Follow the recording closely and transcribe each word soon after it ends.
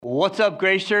What's up,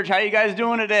 Grace Church? How you guys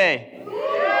doing today?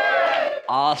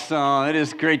 Awesome. It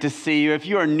is great to see you. If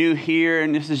you are new here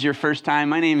and this is your first time,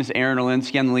 my name is Aaron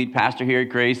Olinsky. I'm the lead pastor here at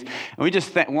Grace. And we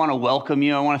just want to welcome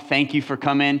you. I want to thank you for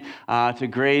coming to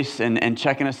Grace and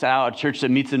checking us out. A church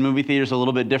that meets in movie theaters a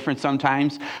little bit different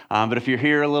sometimes. But if you're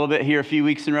here a few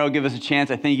weeks in a row, give us a chance.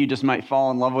 I think you just might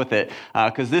fall in love with it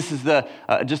because this is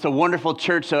just a wonderful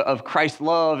church of Christ's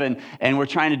love. And we're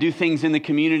trying to do things in the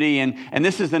community. And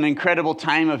this is an incredible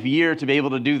time of year to be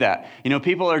able to do that. You know,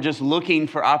 people are just looking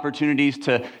for opportunities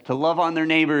to love on their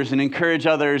neighbors and encourage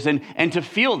others and to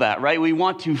feel that, right? We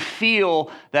want to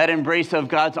feel that embrace of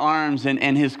God's arms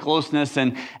and his closeness.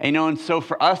 And so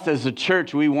for us as a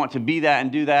church, we want to be that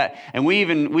and do that. And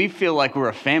we feel like we're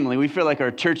a family. We feel like our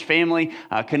church family,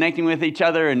 connecting with each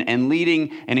other and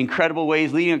leading in incredible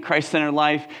ways, leading a Christ-centered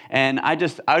life. And I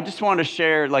just want to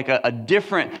share like a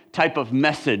different type of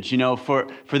message, for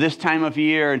this time of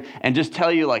year and just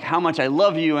tell you like how much I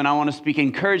love you and I want to speak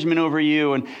encouragement over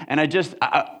you. And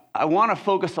I want to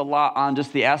focus a lot on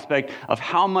just the aspect of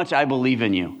how much I believe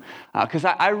in you. Because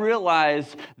I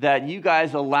realize that you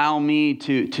guys allow me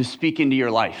to speak into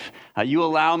your life. You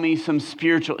allow me some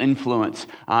spiritual influence.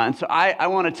 And so I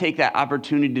want to take that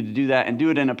opportunity to do that and do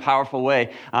it in a powerful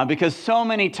way. Because so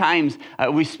many times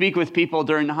we speak with people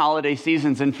during the holiday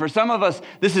seasons. And for some of us,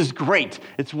 this is great.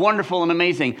 It's wonderful and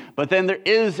amazing. But then there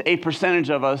is a percentage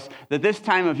of us that this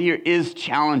time of year is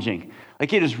challenging.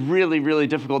 Like it is really, really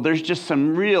difficult. There's just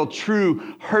some real,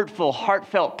 true, hurtful,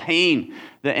 heartfelt pain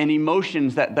and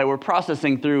emotions that we're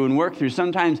processing through and work through.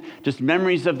 Sometimes just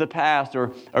memories of the past or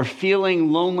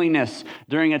feeling loneliness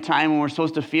during a time when we're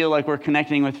supposed to feel like we're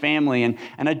connecting with family. And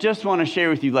I just want to share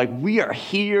with you, like, we are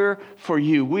here for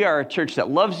you. We are a church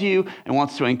that loves you and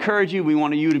wants to encourage you. We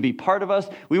want you to be part of us.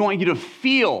 We want you to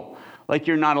feel like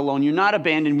you're not alone. You're not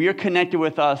abandoned. You're connected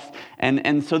with us.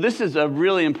 And so this is a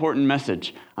really important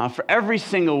message for every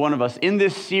single one of us. In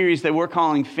this series that we're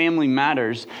calling Family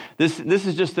Matters, this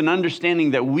is just an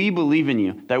understanding that we believe in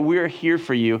you, that we're here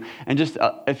for you. And just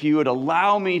if you would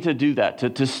allow me to do that,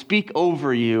 to speak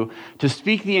over you, to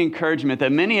speak the encouragement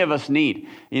that many of us need,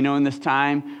 in this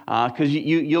time, because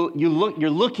you're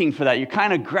looking for that. You're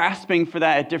kind of grasping for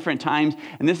that at different times.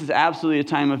 And this is absolutely a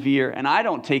time of year. And I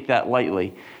don't take that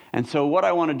lightly. And so what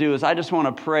I want to do is I just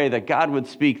want to pray that God would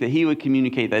speak, that he would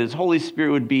communicate, that his Holy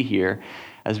Spirit would be here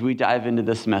as we dive into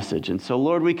this message. And so,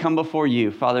 Lord, we come before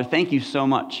you. Father, thank you so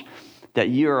much that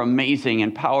you are amazing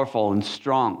and powerful and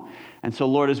strong. And so,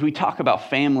 Lord, as we talk about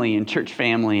family and church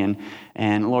family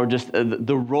and Lord, just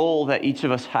the role that each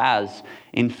of us has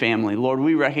in family, Lord,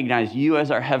 we recognize you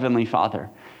as our Heavenly Father.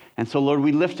 And so, Lord,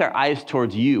 we lift our eyes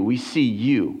towards you. We see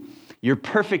you. You're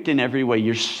perfect in every way.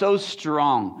 You're so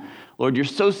strong. Lord, you're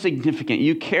so significant.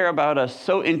 You care about us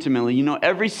so intimately. You know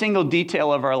every single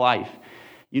detail of our life.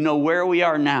 You know where we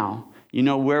are now. You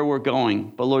know where we're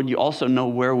going. But Lord, you also know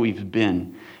where we've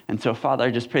been. And so, Father, I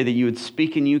just pray that you would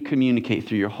speak and you communicate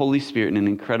through your Holy Spirit in an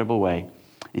incredible way.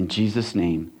 In Jesus'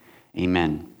 name,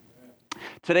 amen.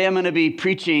 Today I'm going to be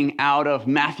preaching out of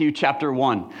Matthew chapter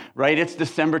 1, right? It's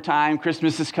December time,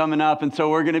 Christmas is coming up, and so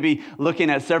we're going to be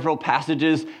looking at several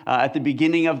passages at the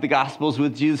beginning of the Gospels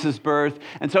with Jesus' birth.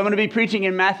 And so I'm going to be preaching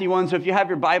in Matthew 1, so if you have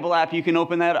your Bible app, you can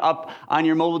open that up on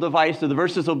your mobile device, so the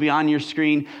verses will be on your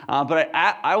screen. But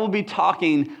I will be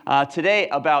talking today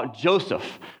about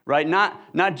Joseph, right?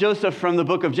 Not Joseph from the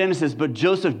book of Genesis, but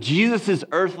Joseph, Jesus'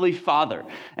 earthly father.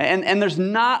 And there's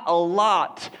not a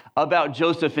lot about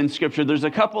Joseph in Scripture. There's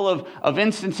a couple of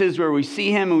instances where we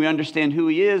see him and we understand who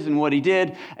he is and what he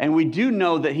did. And we do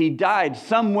know that he died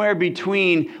somewhere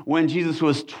between when Jesus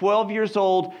was 12 years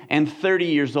old and 30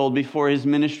 years old before his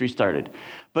ministry started.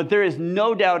 But there is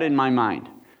no doubt in my mind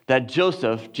that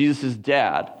Joseph, Jesus'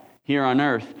 dad here on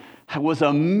earth, was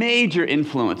a major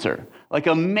influencer. Like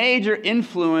a major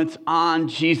influence on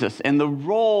Jesus and the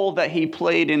role that he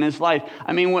played in his life.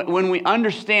 I mean, when we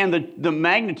understand the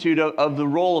magnitude of the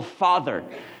role of father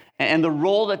and the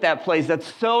role that plays,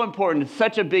 that's so important. It's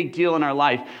such a big deal in our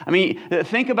life. I mean,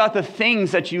 think about the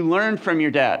things that you learned from your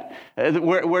dad.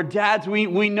 Where dads, we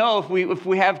know if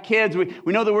we have kids, we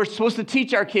know that we're supposed to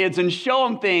teach our kids and show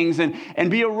them things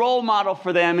and be a role model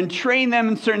for them and train them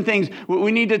in certain things.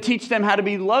 We need to teach them how to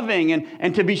be loving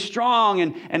and to be strong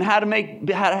and how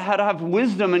to have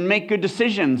wisdom and make good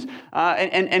decisions.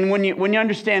 And when you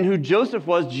understand who Joseph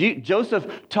was,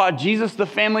 Joseph taught Jesus the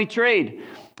family trade.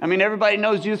 I mean, everybody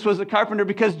knows Jesus was a carpenter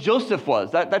because Joseph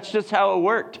was. That's just how it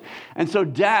worked. And so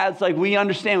dads, like, we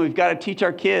understand we've got to teach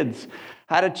our kids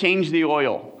how to change the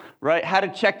oil, right? How to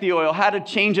check the oil, how to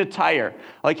change a tire,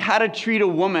 like how to treat a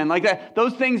woman, like that.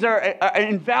 Those things are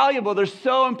invaluable. They're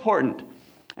so important.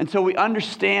 And so we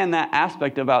understand that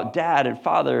aspect about dad and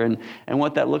father and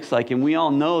what that looks like. And we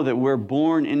all know that we're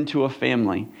born into a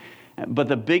family. But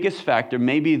the biggest factor,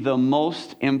 maybe the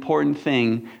most important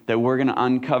thing that we're going to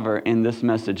uncover in this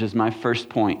message is my first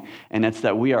point. And it's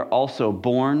that we are also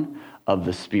born of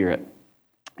the Spirit.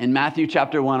 In Matthew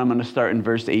chapter 1, I'm going to start in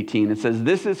verse 18. It says,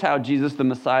 "This is how Jesus the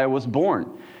Messiah was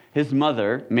born. His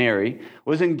mother, Mary,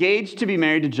 was engaged to be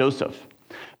married to Joseph.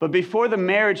 But before the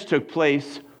marriage took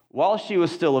place, while she was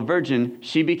still a virgin,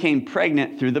 she became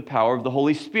pregnant through the power of the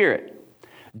Holy Spirit.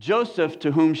 Joseph,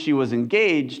 to whom she was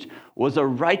engaged, was a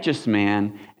righteous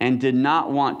man and did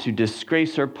not want to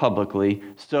disgrace her publicly,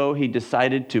 so he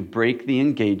decided to break the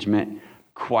engagement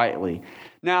quietly."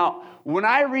 Now, when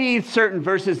I read certain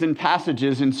verses and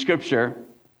passages in Scripture,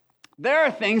 there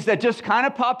are things that just kind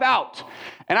of pop out.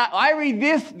 And I read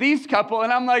these couple,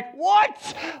 and I'm like,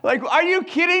 what? Like, are you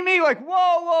kidding me? Like,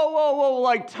 whoa,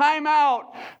 like, time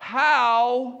out.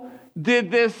 How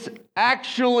did this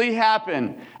actually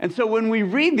happen? And so when we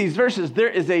read these verses, there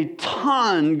is a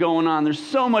ton going on. There's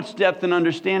so much depth and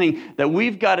understanding that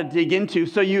we've got to dig into.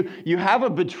 So you have a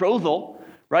betrothal,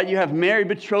 right? You have Mary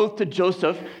betrothed to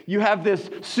Joseph. You have this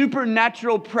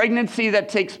supernatural pregnancy that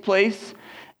takes place.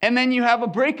 And then you have a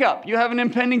breakup. You have an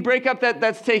impending breakup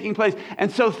that's taking place.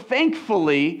 And so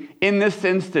thankfully, in this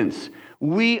instance,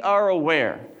 we are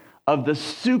aware of the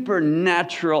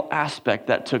supernatural aspect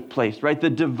that took place, right? The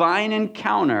divine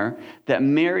encounter that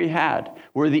Mary had,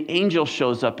 where the angel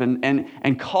shows up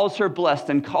and calls her blessed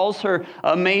and calls her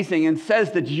amazing and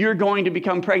says that you're going to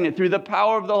become pregnant through the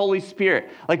power of the Holy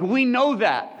Spirit. Like, we know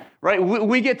that. Right?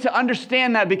 We get to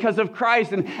understand that because of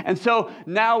Christ. And so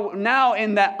now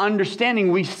in that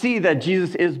understanding, we see that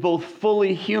Jesus is both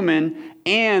fully human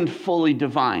and fully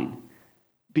divine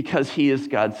because he is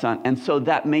God's son. And so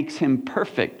that makes him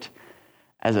perfect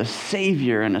as a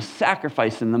savior and a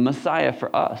sacrifice and the Messiah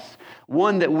for us.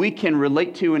 One that we can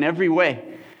relate to in every way.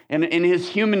 And in his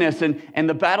humanness and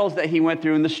the battles that he went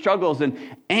through and the struggles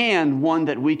and one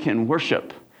that we can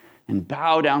worship and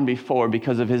bow down before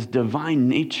because of his divine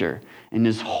nature and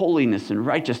his holiness and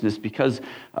righteousness because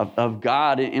of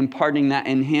God imparting that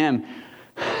in him.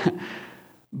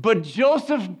 But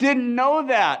Joseph didn't know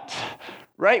that,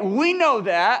 right? We know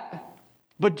that,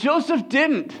 but Joseph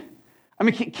didn't. I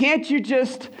mean, can't you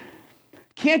just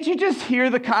hear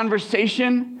the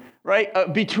conversation,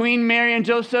 right, between Mary and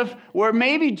Joseph, where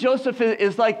maybe Joseph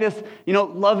is like this,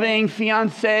 loving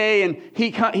fiance, and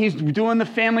he's doing the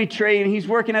family trade, and he's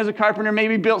working as a carpenter,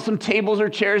 maybe built some tables or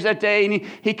chairs that day, and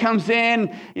he comes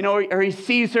in, or he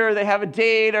sees her, they have a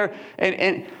date,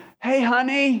 and hey,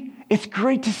 honey, it's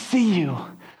great to see you.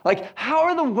 Like, how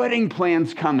are the wedding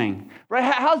plans coming? Right?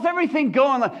 How's everything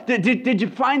going? Like, did you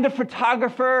find the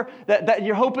photographer that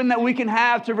you're hoping that we can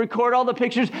have to record all the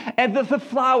pictures? And the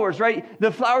flowers, right? The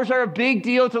flowers are a big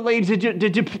deal to ladies.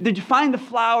 Did you find the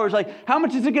flowers? Like, how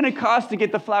much is it going to cost to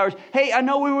get the flowers? Hey, I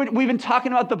know we've been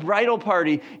talking about the bridal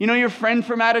party. Your friend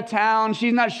from out of town,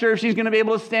 she's not sure if she's going to be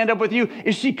able to stand up with you.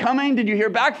 Is she coming? Did you hear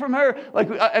back from her?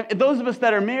 Like, those of us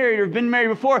that are married or have been married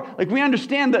before, like, we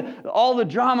understand all the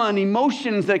drama and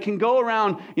emotions that can go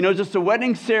around, just a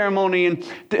wedding ceremony. And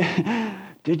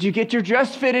did you get your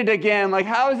dress fitted again? Like,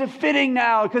 how is it fitting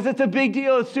now? Because it's a big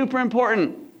deal. It's super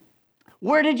important.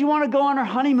 Where did you want to go on our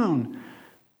honeymoon?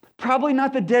 Probably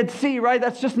not the Dead Sea, right?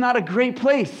 That's just not a great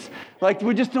place. Like,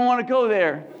 we just don't want to go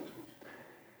there.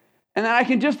 And then I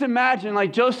can just imagine,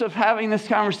 like, Joseph having this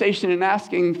conversation and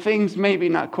asking things maybe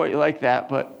not quite like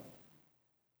that,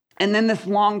 and then this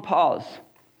long pause.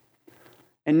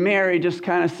 And Mary just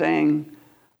kind of saying,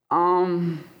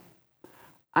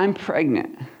 I'm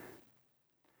pregnant.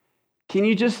 Can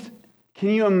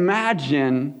you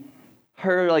imagine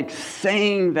her like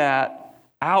saying that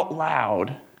out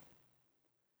loud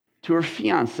to her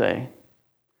fiance?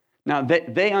 Now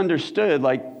they understood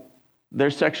like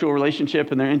their sexual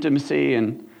relationship and their intimacy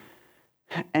and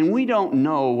we don't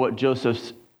know what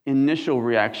Joseph's initial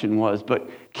reaction was, but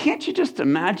can't you just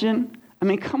imagine? I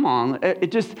mean, come on,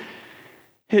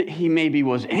 he maybe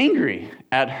was angry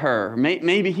at her.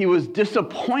 Maybe he was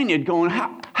disappointed going,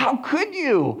 how could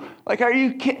you? Like, are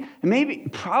you kidding?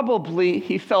 Probably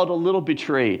he felt a little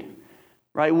betrayed,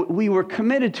 right? We were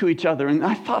committed to each other, and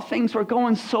I thought things were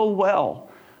going so well.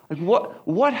 Like,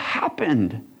 what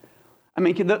happened? I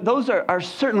mean, those are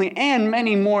certainly, and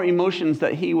many more emotions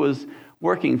that he was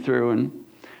working through. And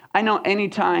I know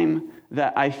anytime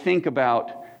that I think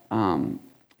about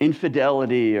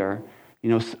infidelity or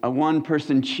a one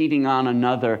person cheating on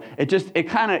another,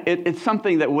 it's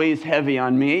something that weighs heavy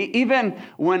on me. Even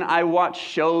when I watch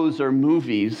shows or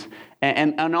movies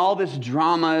and all this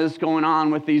drama is going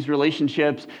on with these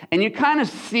relationships. And you kind of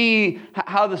see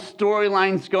how the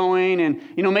storyline's going. And,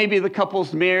 maybe the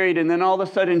couple's married and then all of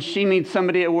a sudden she meets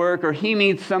somebody at work or he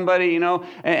meets somebody,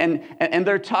 and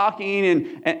they're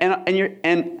talking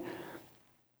and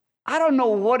I don't know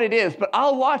what it is, but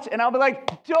I'll watch and I'll be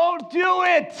like, don't do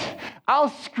it. I'll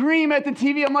scream at the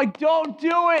TV. I'm like, don't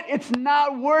do it. It's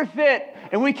not worth it.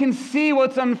 And we can see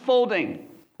what's unfolding.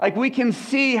 Like we can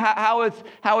see how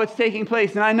it's taking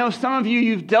place. And I know some of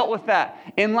you've dealt with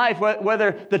that in life,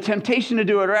 whether the temptation to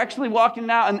do it or actually walking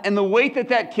out and the weight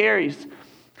that carries.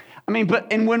 I mean,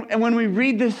 when we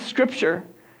read this scripture,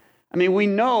 I mean, we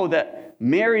know that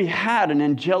Mary had an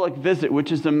angelic visit,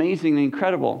 which is amazingly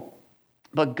incredible.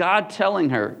 But God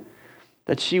telling her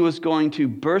that she was going to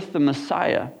birth the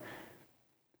Messiah,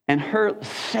 and her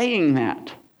saying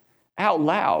that out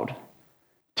loud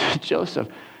to Joseph.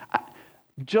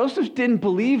 Joseph didn't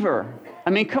believe her. I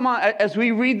mean, come on, as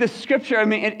we read the scripture, I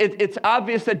mean, it's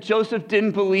obvious that Joseph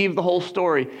didn't believe the whole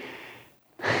story.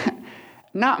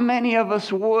 Not many of us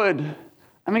would.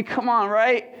 I mean, come on,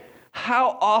 right?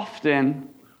 How often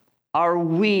are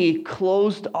we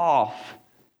closed off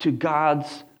to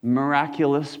God's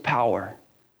miraculous power?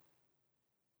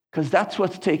 Because that's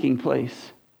what's taking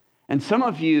place. And some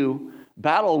of you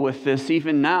battle with this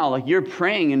even now, like you're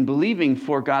praying and believing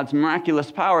for God's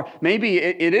miraculous power. Maybe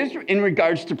it is in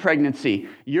regards to pregnancy.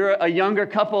 You're a younger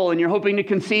couple and you're hoping to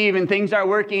conceive and things aren't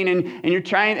working and you're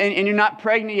trying and you're not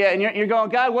pregnant yet and you're going,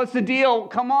 God, what's the deal?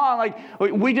 Come on, like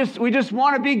we just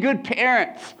want to be good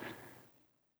parents.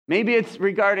 Maybe it's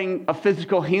regarding a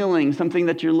physical healing, something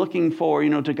that you're looking for,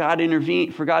 for God to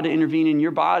intervene in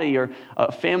your body or a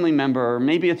family member, or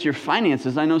maybe it's your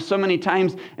finances. I know so many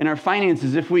times in our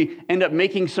finances, if we end up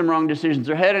making some wrong decisions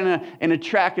or head in a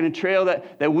trail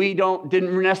that we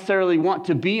didn't necessarily want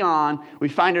to be on, we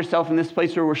find ourselves in this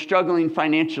place where we're struggling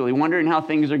financially, wondering how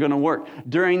things are going to work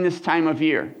during this time of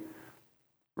year.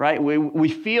 Right? We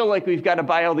feel like we've got to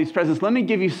buy all these presents. Let me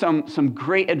give you some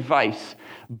great advice.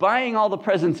 Buying all the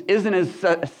presents isn't as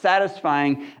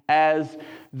satisfying as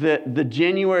the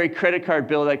January credit card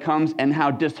bill that comes and how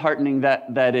disheartening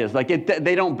that is. Like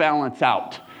they don't balance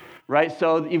out, right?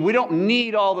 So we don't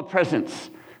need all the presents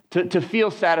to feel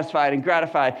satisfied and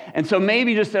gratified. And so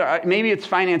maybe it's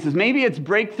finances. Maybe it's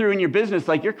breakthrough in your business.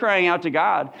 Like you're crying out to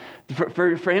God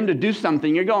for him to do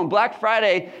something. You're going, Black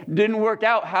Friday didn't work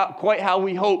out quite how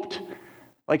we hoped.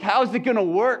 Like, how's it going to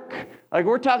work? Like,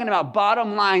 we're talking about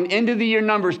bottom line, end of the year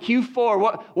numbers,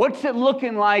 Q4. What's it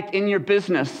looking like in your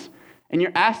business? And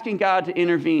you're asking God to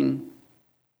intervene.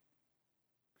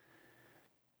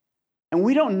 And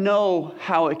we don't know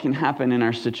how it can happen in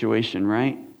our situation,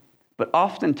 right? But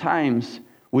oftentimes,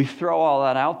 we throw all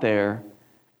that out there,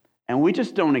 and we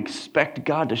just don't expect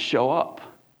God to show up.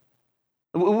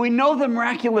 We know the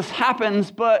miraculous happens,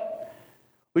 but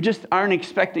we just aren't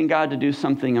expecting God to do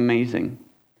something amazing.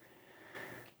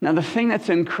 Now, the thing that's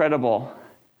incredible,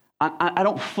 I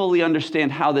don't fully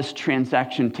understand how this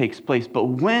transaction takes place, but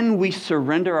when we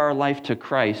surrender our life to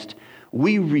Christ,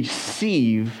 we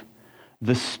receive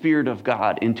the Spirit of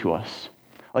God into us.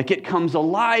 Like it comes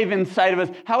alive inside of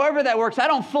us. However that works, I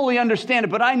don't fully understand it,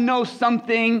 but I know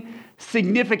something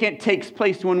significant takes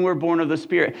place when we're born of the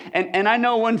Spirit. And I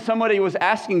know when somebody was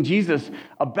asking Jesus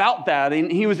about that, and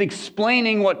he was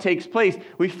explaining what takes place,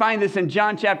 we find this in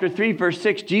John chapter 3, verse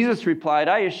 6. Jesus replied,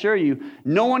 I assure you,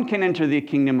 no one can enter the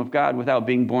kingdom of God without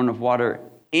being born of water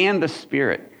and the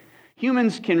Spirit.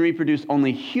 Humans can reproduce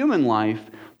only human life,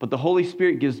 but the Holy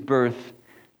Spirit gives birth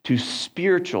to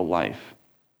spiritual life.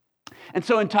 And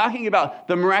so in talking about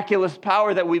the miraculous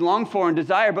power that we long for and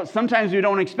desire, but sometimes we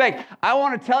don't expect, I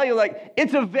want to tell you, like,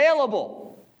 it's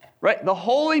available, right? The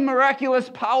holy, miraculous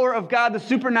power of God, the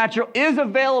supernatural, is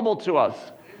available to us.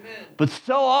 Amen. But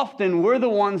so often, we're the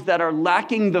ones that are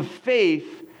lacking the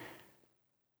faith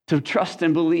to trust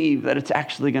and believe that it's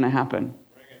actually going to happen.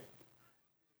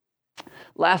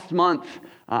 Last month,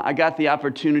 I got the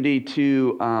opportunity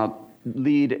to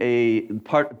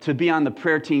to be on the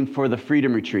prayer team for the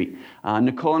Freedom Retreat.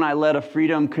 Nicole and I led a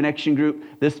Freedom Connection group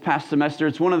this past semester.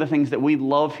 It's one of the things that we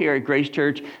love here at Grace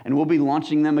Church, and we'll be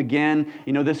launching them again,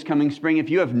 this coming spring.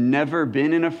 If you have never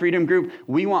been in a Freedom group,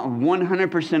 we want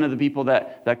 100% of the people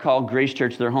that call Grace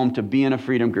Church their home to be in a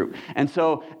Freedom group. And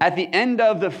so at the end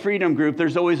of the Freedom group,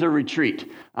 there's always a retreat,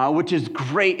 which is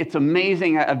great. It's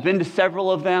amazing. I've been to several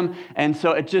of them, and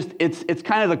so it's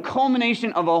kind of the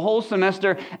culmination of a whole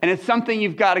semester, and it's something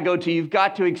you've got to go to, you've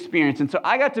got to experience. And so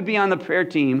I got to be on the prayer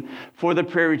team for the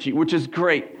prayer retreat, which is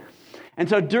great. And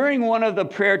so during one of the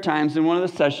prayer times in one of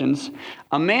the sessions,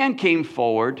 a man came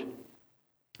forward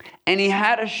and he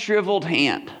had a shriveled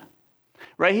hand,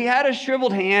 right? He had a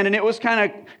shriveled hand, and it was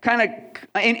kind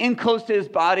of in close to his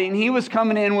body, and he was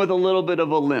coming in with a little bit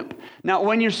of a limp. Now,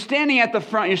 when you're standing at the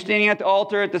front, you're standing at the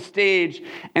altar, at the stage,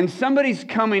 and somebody's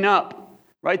coming up,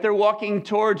 right? They're walking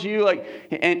towards you,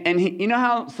 you know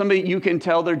how somebody, you can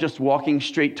tell they're just walking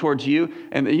straight towards you,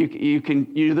 and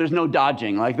there's no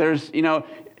dodging,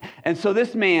 and so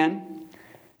this man,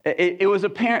 it was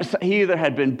apparent he either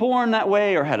had been born that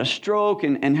way or had a stroke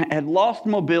and had lost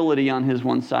mobility on his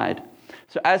one side.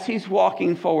 So as he's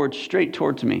walking forward straight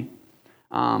towards me,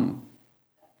 I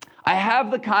have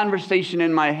the conversation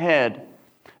in my head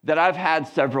that I've had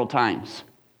several times.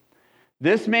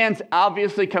 This man's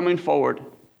obviously coming forward,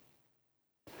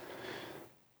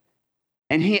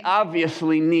 and he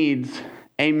obviously needs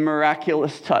a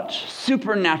miraculous touch,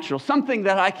 supernatural, something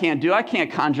that I can't do. I can't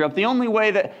conjure up. The only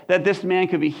way that this man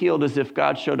could be healed is if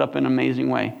God showed up in an amazing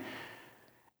way.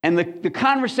 And the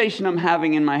conversation I'm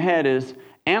having in my head is,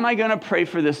 am I going to pray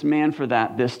for this man for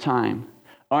that this time?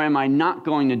 Or am I not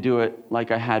going to do it like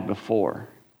I had before?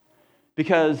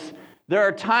 Because there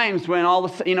are times when all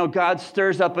of a sudden, God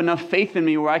stirs up enough faith in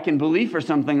me where I can believe for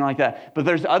something like that. But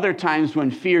there's other times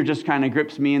when fear just kind of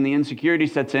grips me and the insecurity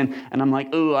sets in, and I'm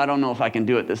like, ooh, I don't know if I can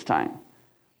do it this time.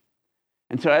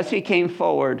 And so as he came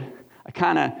forward, I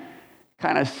kind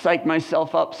of psych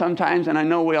myself up sometimes, and I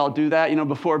know we all do that,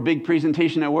 before a big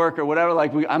presentation at work or whatever.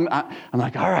 I'm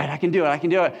like, all right, I can do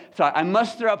it. So I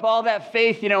muster up all that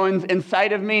faith,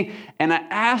 inside of me, and I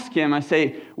ask him, I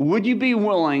say, would you be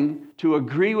willing to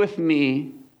agree with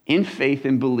me in faith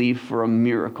and believe for a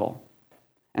miracle?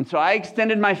 And so I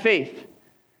extended my faith,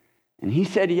 and he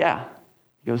said, yeah.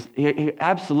 He goes,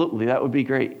 absolutely, that would be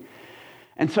great.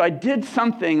 And so I did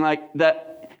something like that.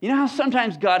 You know how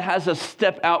sometimes God has us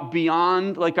step out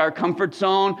beyond our comfort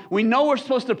zone? We know we're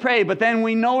supposed to pray, but then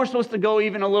we know we're supposed to go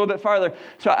even a little bit farther.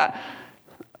 So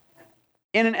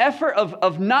in an effort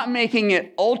of not making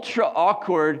it ultra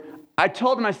awkward, I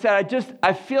told him, I said,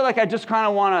 I feel like I just kind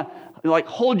of want to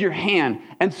hold your hand.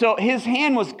 And so his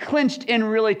hand was clenched in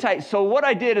really tight. So what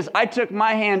I did is I took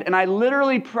my hand and I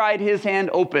literally pried his hand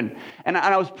open. And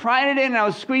I was prying it in and I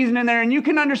was squeezing in there. And you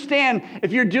can understand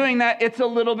if you're doing that, it's a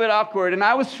little bit awkward. And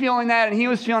I was feeling that and he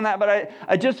was feeling that. But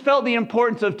I just felt the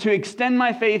importance to extend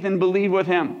my faith and believe with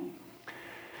him.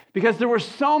 Because there were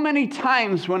so many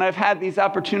times when I've had these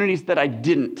opportunities that I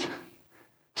didn't.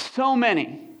 So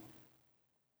many.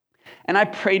 And I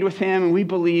prayed with him, and we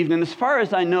believed. And as far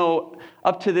as I know,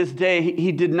 up to this day,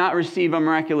 he did not receive a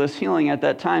miraculous healing at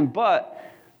that time. But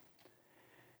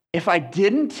if I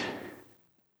didn't,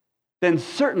 then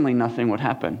certainly nothing would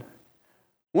happen.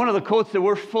 One of the quotes that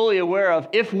we're fully aware of,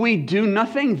 if we do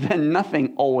nothing, then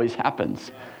nothing always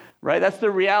happens. Right? That's the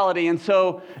reality. And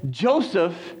so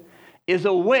Joseph is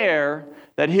aware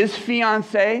that his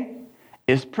fiancée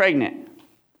is pregnant.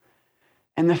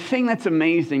 And the thing that's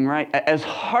amazing, right, as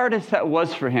hard as that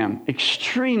was for him,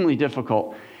 extremely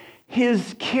difficult,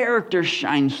 his character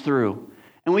shines through.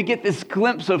 And we get this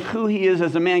glimpse of who he is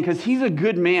as a man, because he's a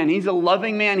good man. He's a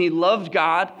loving man. He loved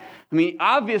God. He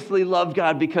obviously loved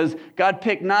God because God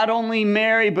picked not only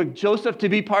Mary, but Joseph to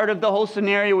be part of the whole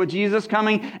scenario with Jesus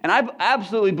coming. And I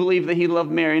absolutely believe that he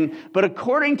loved Mary. But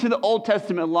according to the Old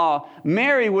Testament law,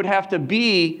 Mary would have to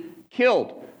be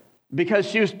killed because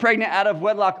she was pregnant out of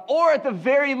wedlock, or at the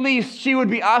very least, she would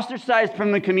be ostracized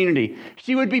from the community.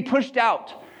 She would be pushed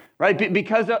out, right,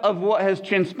 because of what has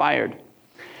transpired.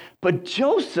 But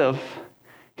Joseph,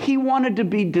 he wanted to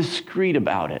be discreet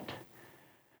about it,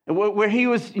 where he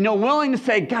was, willing to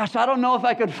say, gosh, I don't know if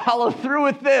I could follow through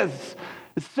with this.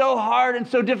 It's so hard and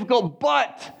so difficult,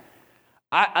 but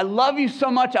I love you so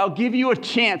much, I'll give you a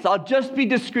chance. I'll just be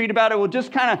discreet about it. We'll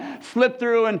just kind of slip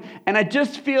through. And I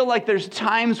just feel like there's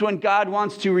times when God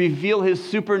wants to reveal his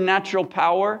supernatural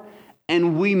power,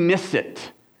 and we miss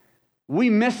it. We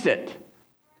miss it.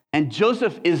 And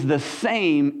Joseph is the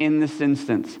same in this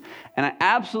instance. And I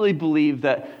absolutely believe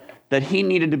that he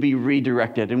needed to be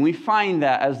redirected. And we find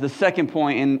that as the second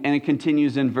point, and it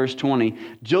continues in verse 20.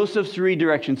 Joseph's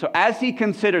redirection. So as he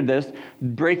considered this,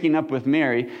 breaking up with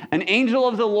Mary, an angel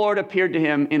of the Lord appeared to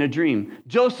him in a dream.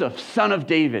 Joseph, son of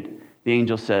David, the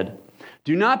angel said,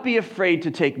 do not be afraid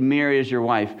to take Mary as your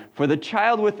wife, for the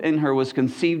child within her was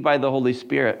conceived by the Holy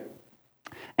Spirit.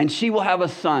 And she will have a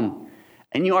son,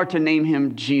 and you are to name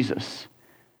him Jesus,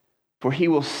 for he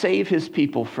will save his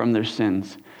people from their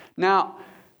sins. Now,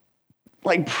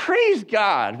 praise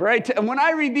God, right? And when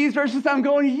I read these verses, I'm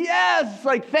going, yes,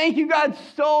 thank you, God,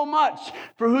 so much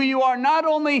for who you are. Not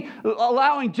only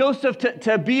allowing Joseph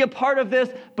to be a part of this,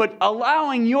 but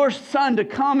allowing your son to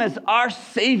come as our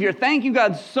Savior. Thank you,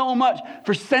 God, so much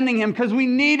for sending him, because we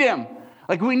need him.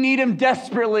 Like we need him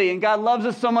desperately, and God loves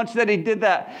us so much that he did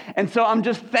that. And so I'm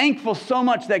just thankful so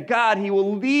much that God, he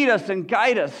will lead us and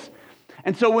guide us.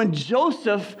 And so when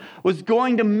Joseph was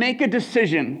going to make a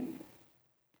decision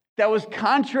that was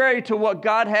contrary to what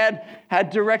God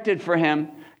had directed for him,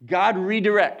 God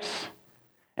redirects.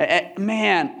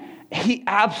 Man, he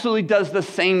absolutely does the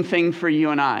same thing for you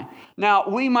and I. Now,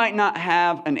 we might not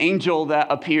have an angel that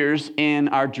appears in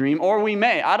our dream, or we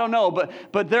may, I don't know,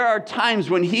 but there are times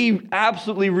when he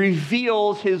absolutely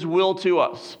reveals his will to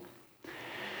us.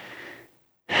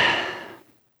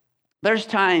 There's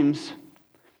times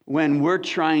when we're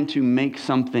trying to make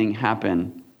something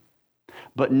happen,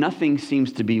 but nothing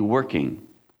seems to be working,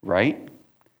 right?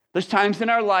 There's times in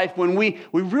our life when we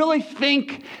really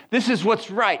think this is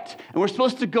what's right, and we're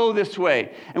supposed to go this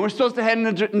way, and we're supposed to head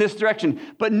in this direction,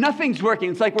 but nothing's working.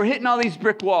 It's like we're hitting all these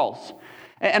brick walls.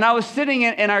 And I was sitting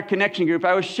in our connection group.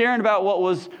 I was sharing about what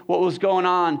was going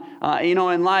on,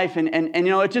 in life, and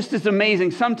it just is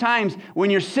amazing. Sometimes when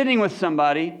you're sitting with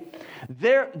somebody,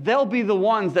 they'll be the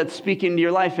ones that speak into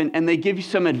your life, and they give you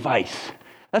some advice.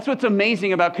 That's what's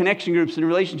amazing about connection groups and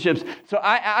relationships. So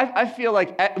I feel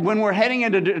like when we're heading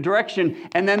in a direction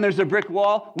and then there's a brick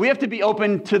wall, we have to be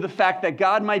open to the fact that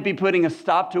God might be putting a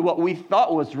stop to what we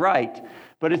thought was right,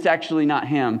 but it's actually not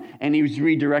him, and he's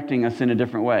redirecting us in a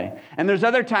different way. And there's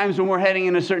other times when we're heading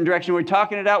in a certain direction, we're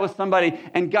talking it out with somebody,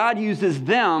 and God uses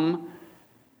them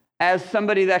as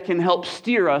somebody that can help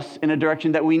steer us in a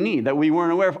direction that we need, that we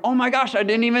weren't aware of. Oh my gosh, I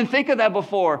didn't even think of that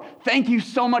before. Thank you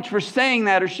so much for saying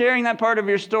that or sharing that part of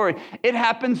your story. It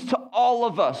happens to all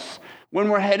of us when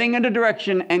we're heading in a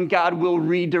direction and God will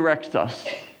redirect us.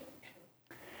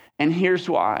 And here's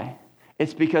why.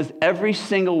 It's because every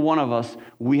single one of us,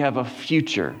 we have a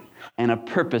future and a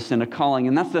purpose and a calling.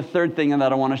 And that's the third thing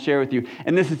that I want to share with you.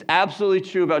 And this is absolutely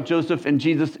true about Joseph and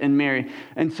Jesus and Mary.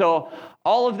 And so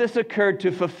all of this occurred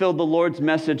to fulfill the Lord's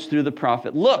message through the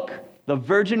prophet. Look, the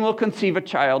virgin will conceive a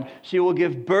child. She will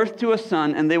give birth to a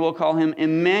son, and they will call him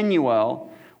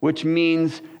Emmanuel, which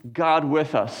means God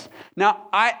with us. Now,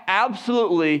 I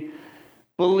absolutely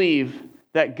believe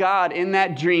that God, in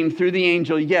that dream through the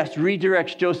angel, yes,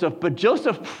 redirects Joseph, but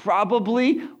Joseph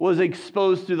probably was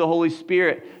exposed through the Holy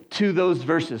Spirit to those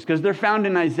verses because they're found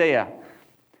in Isaiah.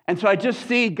 And so I just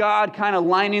see God kind of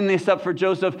lining this up for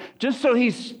Joseph, just so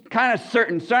he's kind of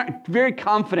certain, very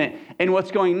confident in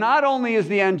what's going. Not only is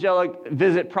the angelic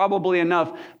visit probably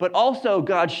enough, but also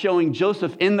God showing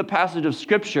Joseph in the passage of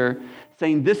Scripture,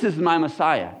 saying, this is my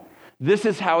Messiah. This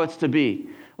is how it's to be.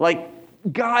 Like,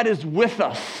 God is with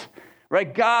us,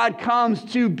 right? God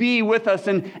comes to be with us.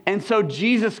 And so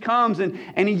Jesus comes,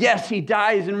 and yes, he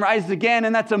dies and rises again,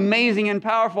 and that's amazing and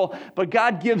powerful. But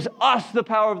God gives us the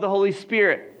power of the Holy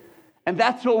Spirit. And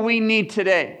that's what we need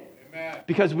today. Amen.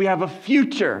 Because we have a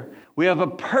future. We have a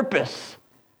purpose.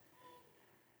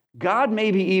 God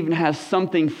maybe even has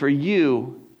something for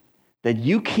you that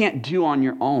you can't do on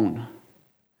your own.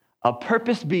 A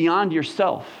purpose beyond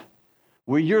yourself,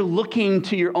 where you're looking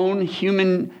to your own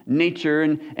human nature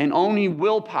and only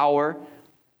willpower,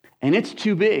 and it's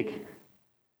too big.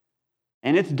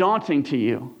 And it's daunting to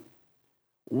you.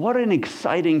 What an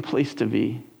exciting place to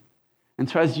be. And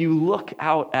so as you look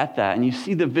out at that and you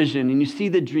see the vision and you see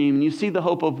the dream and you see the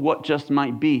hope of what just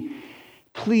might be,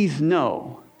 please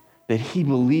know that he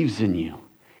believes in you.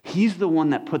 He's the one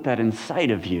that put that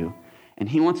inside of you, and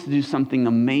he wants to do something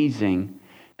amazing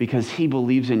because he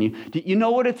believes in you. Do you know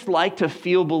what it's like to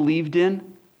feel believed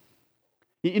in?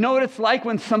 You know what it's like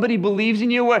when somebody believes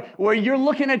in you, where you're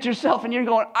looking at yourself and you're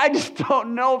going, I just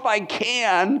don't know if I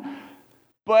can,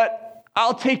 but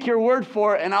I'll take your word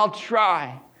for it and I'll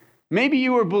try. Maybe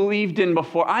you were believed in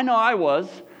before. I know I was.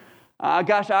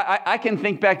 I can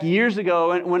think back years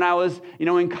ago when I was,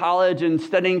 in college and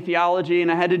studying theology,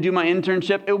 and I had to do my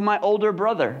internship. It was my older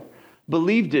brother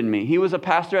believed in me. He was a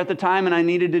pastor at the time, and I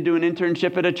needed to do an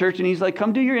internship at a church, and he's like,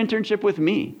 come do your internship with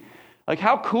me. Like,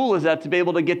 how cool is that to be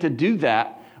able to get to do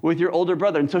that with your older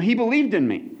brother? And so he believed in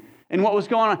me and what was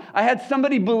going on. I had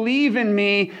somebody believe in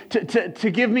me to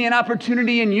give me an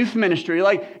opportunity in youth ministry.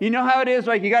 Like, you know how it is,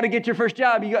 like you got to get your first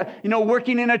job. You got,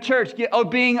 working in a church,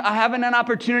 having an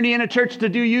opportunity in a church to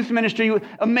do youth ministry,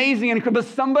 amazing. But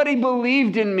somebody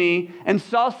believed in me and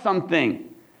saw something.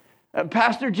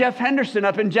 Pastor Jeff Henderson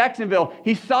up in Jacksonville,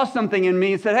 he saw something in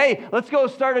me and said, hey, let's go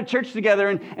start a church together,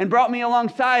 and brought me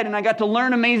alongside, and I got to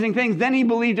learn amazing things. Then he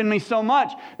believed in me so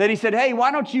much that he said, hey,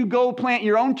 why don't you go plant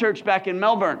your own church back in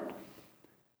Melbourne?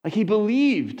 Like, he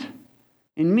believed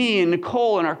in me and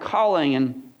Nicole and our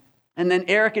calling, and then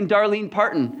Eric and Darlene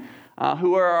Parton,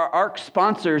 who are our ARC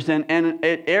sponsors, and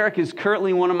Eric is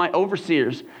currently one of my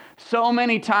overseers. So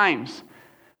many times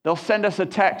They'll send us a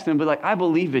text and be like, I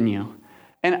believe in you.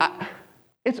 And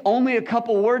it's only a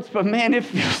couple words, but man, it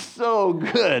feels so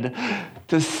good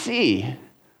to see,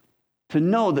 to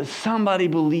know that somebody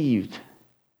believed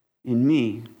in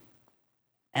me.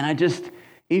 And I just,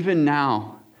 even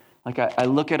now, like I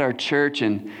look at our church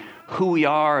and who we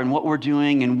are and what we're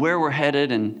doing and where we're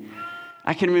headed. And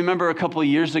I can remember a couple of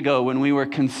years ago when we were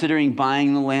considering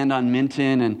buying the land on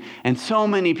Minton and so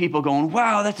many people going,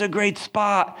 wow, that's a great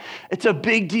spot. It's a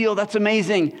big deal. That's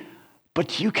amazing.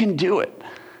 But you can do it.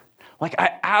 Like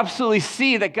I absolutely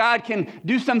see that God can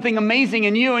do something amazing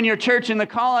in you and your church and the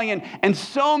calling. And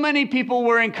so many people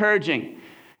were encouraging.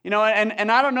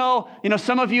 And I don't know,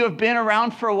 some of you have been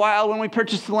around for a while when we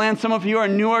purchased the land. Some of you are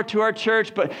newer to our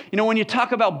church. But, when you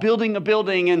talk about building a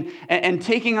building and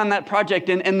taking on that project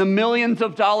and the millions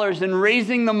of dollars and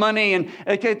raising the money, and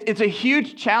it's a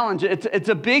huge challenge. It's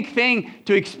a big thing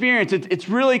to experience. It's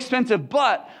really expensive.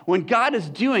 But when God is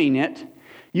doing it,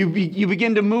 you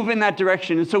begin to move in that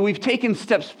direction. And so we've taken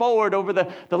steps forward over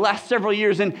the last several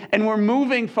years, and we're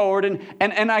moving forward.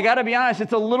 And I got to be honest,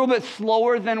 it's a little bit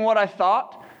slower than what I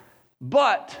thought.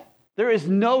 But there is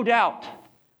no doubt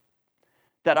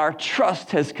that our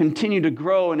trust has continued to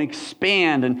grow and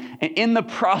expand, and in the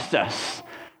process,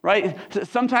 right?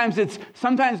 Sometimes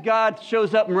God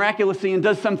shows up miraculously and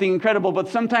does something incredible, but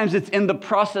sometimes it's in the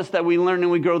process that we learn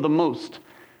and we grow the most.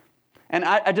 And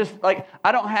I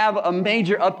don't have a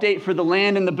major update for the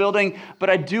land and the building, but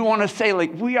I do want to say,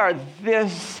 we are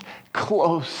this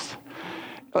close.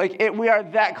 We are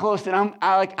that close, and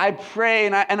I pray,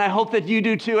 and I hope that you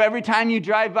do too. Every time you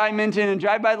drive by Minton and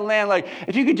drive by the land,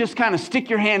 if you could just kind of stick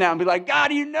your hand out and be like,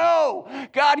 God,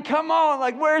 God, come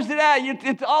on, where's it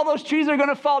at? All those trees are going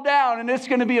to fall down, and it's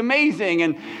going to be amazing.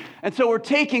 And so we're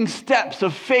taking steps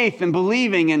of faith and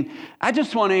believing, and I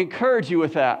just want to encourage you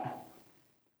with that.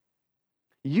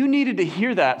 You needed to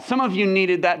hear that. Some of you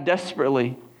needed that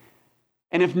desperately.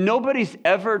 And if nobody's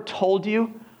ever told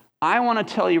you, I want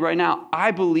to tell you right now,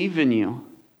 I believe in you.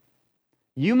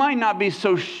 You might not be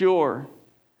so sure,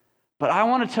 but I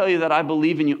want to tell you that I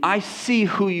believe in you. I see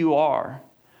who you are.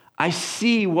 I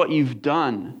see what you've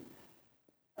done.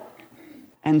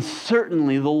 And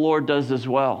certainly the Lord does as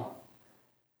well.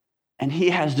 And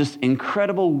he has just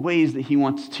incredible ways that he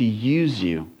wants to use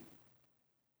you.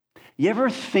 You ever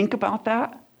think about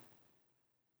that?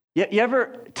 You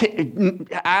ever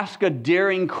ask a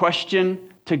daring question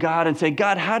to God and say,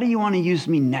 God, how do you want to use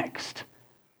me next?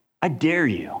 I dare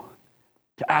you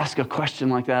to ask a question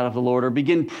like that of the Lord, or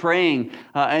begin praying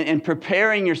and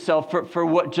preparing yourself for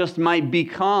what just might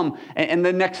become and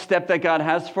the next step that God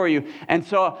has for you. And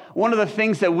so one of the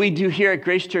things that we do here at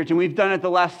Grace Church, and we've done it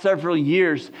the last several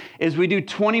years, is we do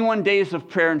 21 days of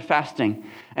prayer and fasting.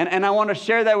 And I want to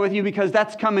share that with you because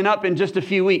that's coming up in just a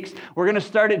few weeks. We're going to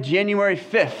start at January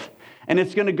 5th, and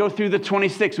it's going to go through the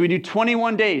 26th. We do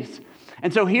 21 days.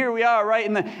 And so here we are, right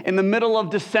in the middle of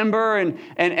December, and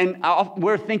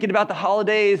we're thinking about the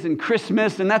holidays and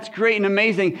Christmas, and that's great and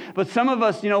amazing. But some of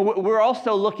us, we're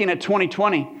also looking at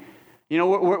 2020.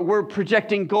 We're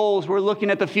projecting goals. We're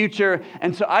looking at the future.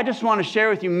 And so I just want to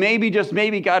share with you, maybe, just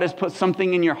maybe, God has put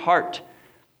something in your heart,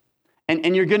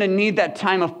 and you're going to need that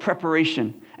time of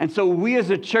preparation. And so we as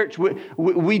a church,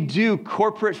 we do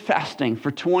corporate fasting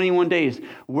for 21 days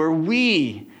where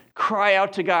we cry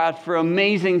out to God for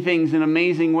amazing things in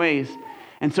amazing ways.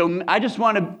 And so I just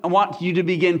want you to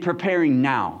begin preparing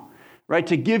now, right?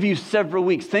 To give you several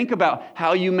weeks. Think about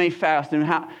how you may fast, and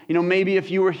how, maybe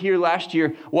if you were here last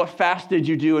year, what fast did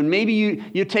you do? And maybe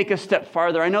you take a step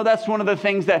farther. I know that's one of the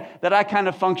things that I kind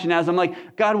of function as. I'm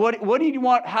like, God, what do you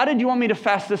want? How did you want me to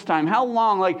fast this time? How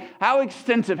long? How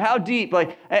extensive? How deep?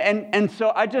 And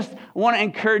so I just want to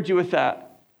encourage you with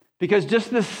that, because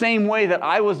just the same way that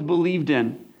I was believed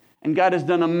in, and God has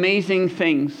done amazing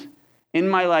things in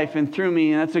my life and through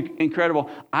me, and that's incredible.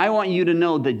 I want you to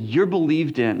know that you're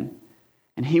believed in,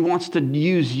 and he wants to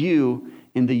use you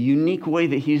in the unique way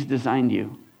that he's designed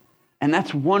you. And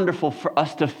that's wonderful for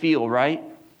us to feel, right?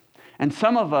 And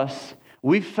some of us,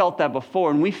 we've felt that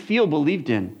before, and we feel believed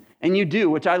in. And you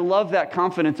do, which I love that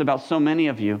confidence about so many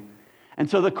of you. And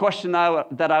so the question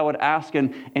that I would ask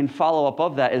and follow up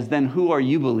of that is then, who are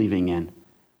you believing in?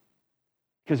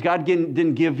 Because God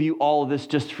didn't give you all of this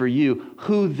just for you.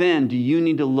 Who then do you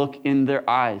need to look in their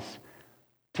eyes?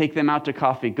 Take them out to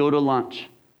coffee, go to lunch,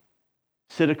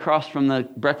 sit across from the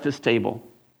breakfast table,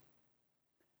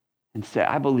 and say,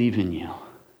 I believe in you.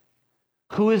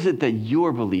 Who is it that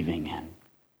you're believing in?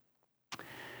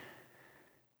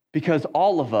 Because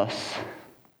all of us,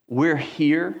 we're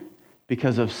here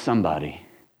because of somebody.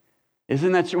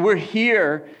 Isn't that true? We're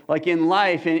here, like in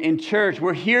life, in church,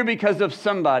 we're here because of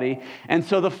somebody. And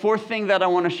so the fourth thing that I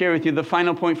want to share with you, the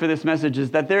final point for this message,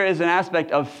 is that there is an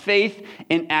aspect of faith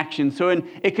in action. So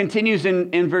it continues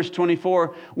in verse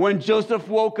 24. When Joseph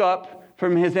woke up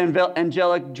from his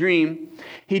angelic dream,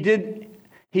 he did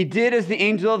as the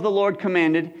angel of the Lord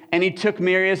commanded, and he took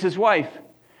Mary as his wife.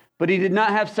 But he did not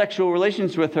have sexual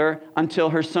relations with her until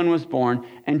her son was born,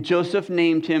 and Joseph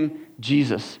named him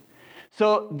Jesus.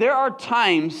 So there are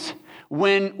times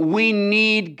when we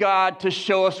need God to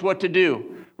show us what to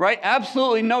do, right?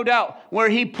 Absolutely, no doubt, where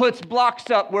he puts blocks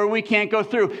up where we can't go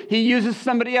through. He uses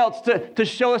somebody else to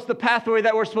show us the pathway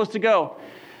that we're supposed to go.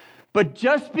 But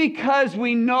just because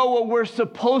we know what we're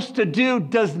supposed to do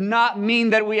does not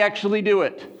mean that we actually do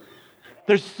it.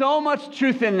 There's so much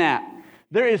truth in that.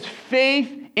 There is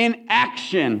faith in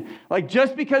action. Like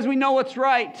just because we know what's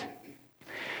right.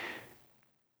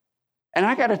 And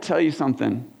I got to tell you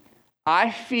something.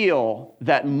 I feel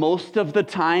that most of the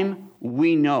time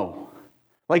we know.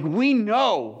 Like we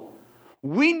know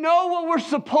what we're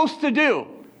supposed to do.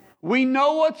 We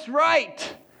know what's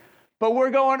right. But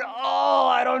we're going, oh,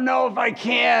 I don't know if I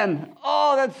can.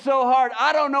 Oh, that's so hard.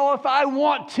 I don't know if I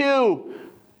want to.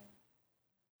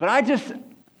 But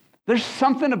there's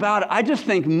something about it. I just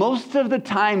think most of the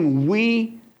time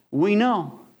we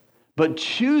know. But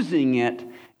choosing it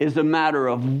is a matter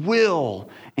of will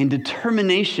and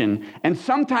determination and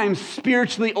sometimes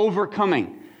spiritually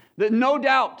overcoming. That no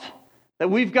doubt that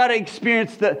we've got to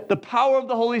experience the power of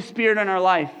the Holy Spirit in our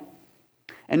life.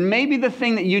 And maybe the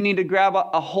thing that you need to grab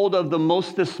a hold of the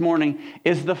most this morning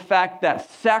is the fact that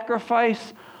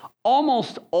sacrifice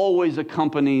almost always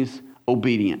accompanies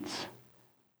obedience.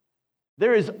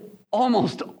 There is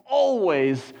almost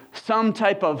always some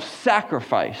type of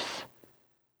sacrifice.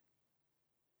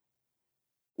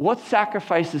 What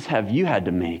sacrifices have you had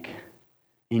to make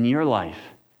in your life?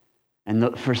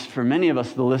 And for many of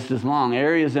us, the list is long.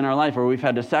 Areas in our life where we've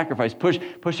had to sacrifice,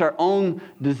 push our own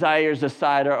desires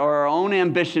aside or our own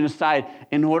ambition aside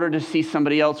in order to see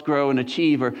somebody else grow and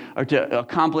achieve or to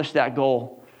accomplish that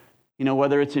goal. You know,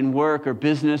 whether it's in work or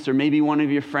business or maybe one of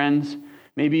your friends.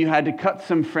 Maybe you had to cut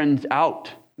some friends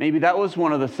out. Maybe that was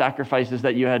one of the sacrifices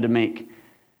that you had to make.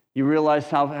 You realized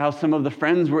how some of the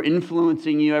friends were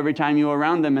influencing you every time you were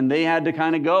around them, and they had to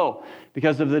kind of go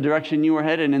because of the direction you were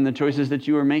headed and the choices that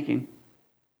you were making.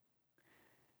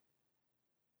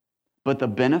 But the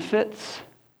benefits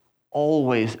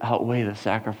always outweigh the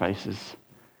sacrifices.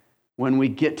 When we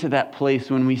get to that place,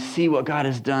 when we see what God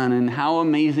has done and how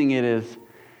amazing it is.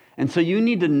 And so you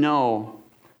need to know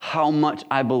how much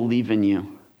I believe in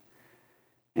you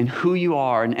and who you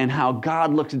are and how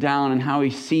God looks down and how he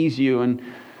sees you, and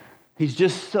he's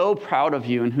just so proud of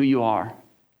you and who you are.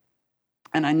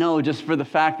 And I know just for the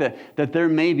fact that there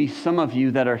may be some of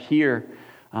you that are here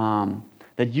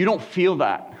that you don't feel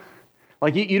that.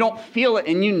 Like you don't feel it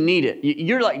and you need it.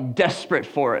 You're like desperate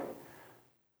for it.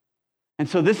 And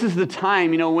so this is the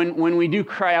time, you know, when we do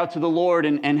cry out to the Lord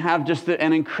and have just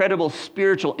an incredible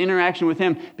spiritual interaction with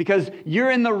him, because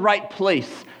you're in the right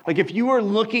place. Like if you are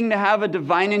looking to have a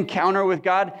divine encounter with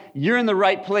God, you're in the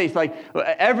right place. Like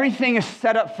everything is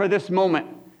set up for this moment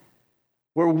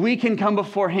where we can come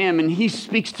before him and he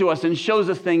speaks to us and shows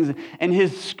us things, and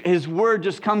his word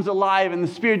just comes alive and the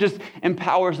Spirit just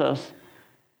empowers us.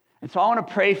 And so I want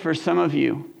to pray for some of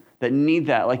you that need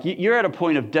that. Like you're at a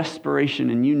point of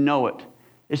desperation and you know it.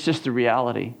 It's just a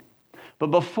reality. But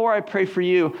before I pray for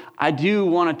you, I do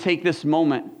want to take this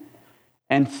moment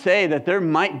and say that there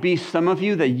might be some of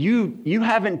you that you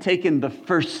haven't taken the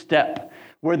first step,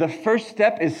 where the first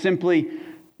step is simply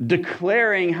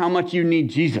declaring how much you need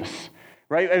Jesus.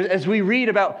 Right? As we read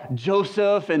about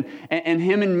Joseph and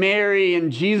him and Mary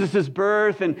and Jesus'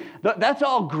 birth, and that's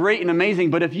all great and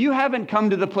amazing. But if you haven't come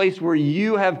to the place where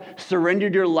you have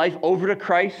surrendered your life over to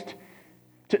Christ,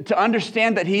 to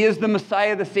understand that he is the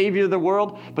Messiah, the Savior of the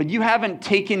world, but you haven't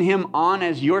taken him on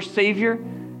as your Savior,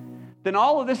 then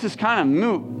all of this is kind of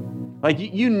moot. Like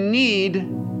you need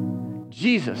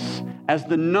Jesus as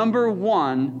the number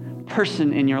one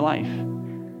person in your life.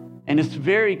 And it's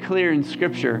very clear in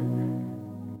Scripture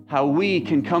how we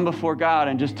can come before God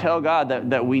and just tell God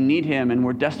that we need him and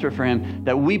we're desperate for him,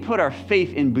 that we put our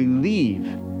faith and believe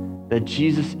that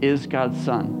Jesus is God's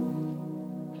Son.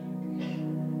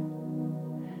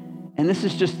 And this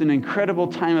is just an incredible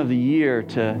time of the year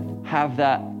to have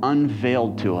that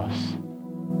unveiled to us,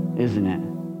 isn't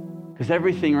it? Because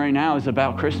everything right now is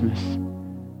about Christmas.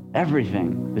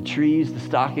 Everything, the trees, the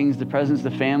stockings, the presents,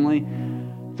 the family,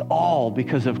 it's all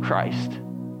because of Christ.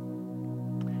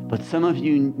 But some of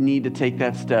you need to take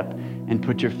that step and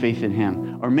put your faith in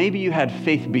him. Or maybe you had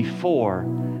faith before,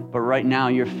 but right now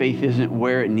your faith isn't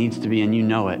where it needs to be and you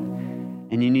know it.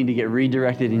 And you need to get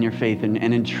redirected in your faith and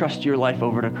entrust your life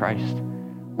over to Christ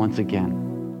once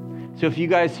again. So if you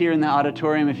guys here in the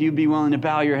auditorium, if you'd be willing to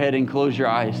bow your head and close your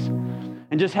eyes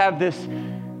and just have this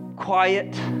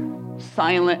quiet,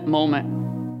 silent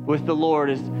moment with the Lord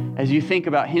as you think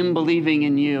about Him believing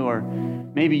in you, or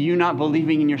maybe you not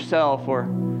believing in yourself, or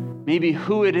maybe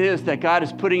who it is that God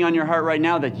is putting on your heart right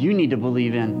now that you need to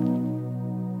believe in.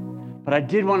 But I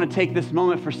did want to take this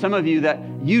moment for some of you that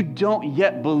you don't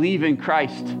yet believe in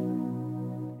Christ,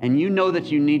 and you know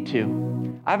that you need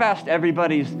to. I've asked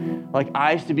everybody's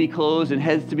eyes to be closed and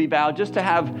heads to be bowed, just to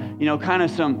have, kind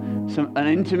of an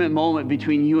intimate moment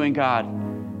between you and God.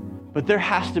 But there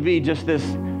has to be just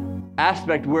this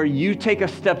aspect where you take a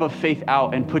step of faith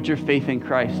out and put your faith in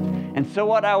Christ. And so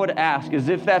what I would ask is,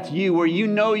 if that's you, where you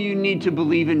know you need to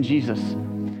believe in Jesus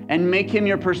and make Him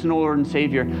your personal Lord and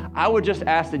Savior, I would just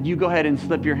ask that you go ahead and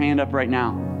slip your hand up right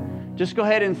now. Just go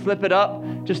ahead and slip it up,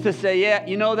 just to say, yeah,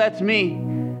 that's me.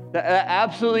 That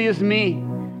absolutely is me.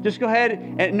 Just go ahead,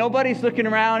 and nobody's looking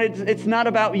around. It's not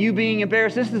about you being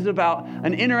embarrassed. This is about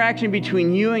an interaction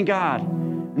between you and God.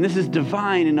 And this is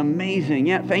divine and amazing.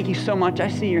 Yeah, thank you so much. I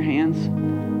see your hands.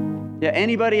 Yeah,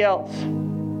 anybody else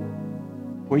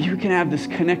where you can have this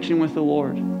connection with the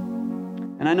Lord?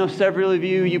 And I know several of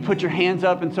you put your hands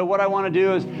up. And so what I want to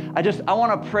do is I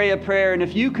want to pray a prayer. And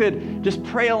if you could just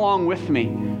pray along with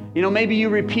me. Maybe you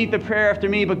repeat the prayer after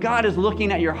me, but God is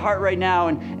looking at your heart right now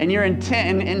and your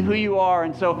intent and who you are.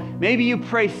 And so maybe you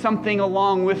pray something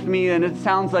along with me, and it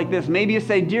sounds like this. Maybe you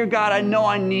say, "Dear God, I know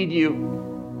I need you.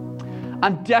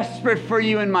 I'm desperate for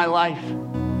you in my life.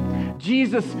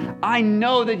 Jesus, I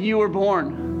know that you were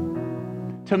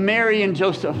born to Mary and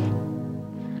Joseph,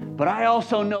 but I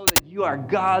also know that you are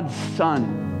God's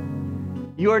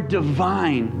Son. You are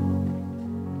divine.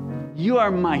 You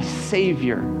are my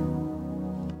Savior.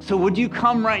 So would you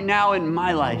come right now in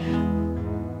my life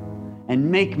and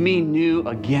make me new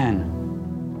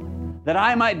again, that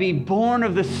I might be born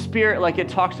of the Spirit like it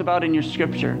talks about in your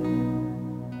scripture.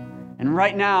 And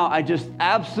right now, I just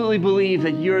absolutely believe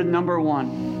that you're number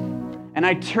one. And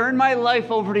I turn my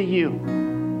life over to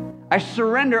you. I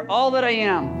surrender all that I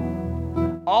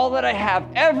am, all that I have,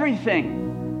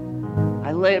 everything.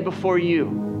 I lay it before you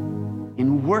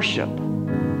in worship,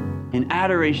 in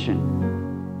adoration.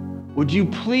 Would you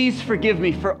please forgive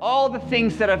me for all the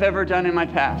things that I've ever done in my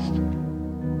past?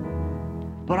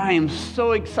 But I am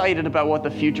so excited about what the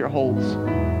future holds.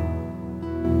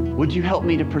 Would you help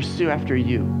me to pursue after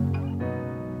you?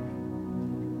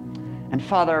 And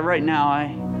Father, right now,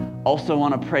 I also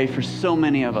want to pray for so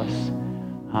many of us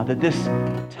that this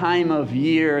time of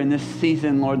year and this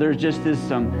season, Lord, there just is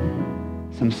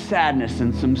some sadness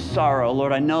and some sorrow.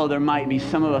 Lord, I know there might be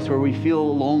some of us where we feel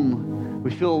alone. We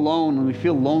feel alone and we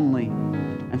feel lonely.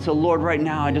 And so, Lord, right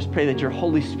now, I just pray that your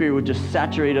Holy Spirit would just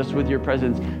saturate us with your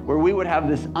presence, where we would have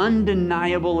this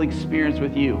undeniable experience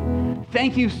with you.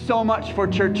 Thank you so much for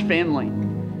church family.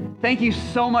 Thank you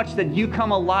so much that you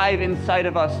come alive inside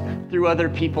of us through other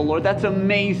people, Lord. That's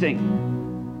amazing.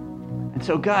 And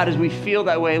so, God, as we feel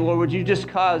that way, Lord, would you just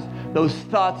cause those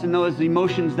thoughts and those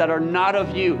emotions that are not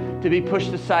of you to be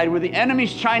pushed aside, where the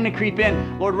enemy's trying to creep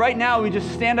in. Lord, right now, we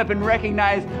just stand up and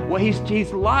recognize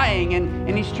he's lying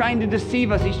and he's trying to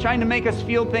deceive us. He's trying to make us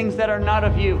feel things that are not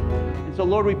of you. And so,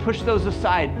 Lord, we push those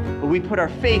aside, but we put our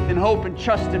faith and hope and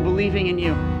trust in believing in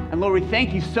you. And Lord, we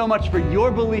thank you so much for your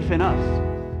belief in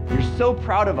us. You're so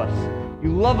proud of us.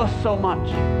 You love us so much.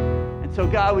 And so,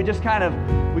 God, we kind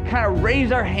of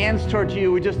raise our hands towards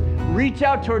you. We just reach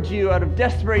out towards you out of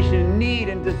desperation and need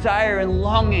and desire and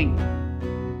longing.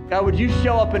 God, would you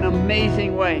show up in an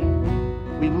amazing way?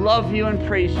 We love you and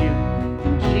praise you.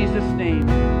 In Jesus'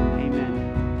 name.